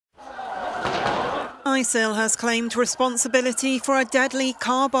ISIL has claimed responsibility for a deadly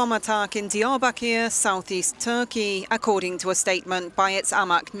car bomb attack in Diyarbakir, southeast Turkey, according to a statement by its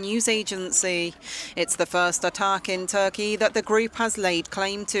Amaq news agency. It's the first attack in Turkey that the group has laid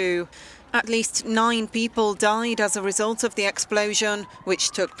claim to. At least 9 people died as a result of the explosion,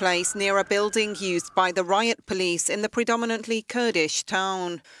 which took place near a building used by the riot police in the predominantly Kurdish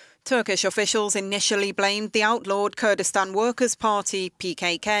town. Turkish officials initially blamed the outlawed Kurdistan Workers' Party,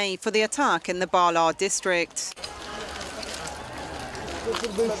 PKK, for the attack in the Bağlar district.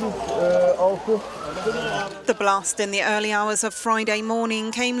 The blast in the early hours of Friday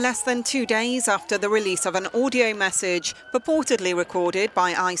morning came less than 2 days after the release of an audio message, purportedly recorded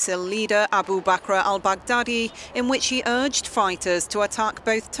by ISIL leader Abu Bakr al-Baghdadi, in which he urged fighters to attack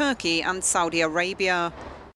both Turkey and Saudi Arabia.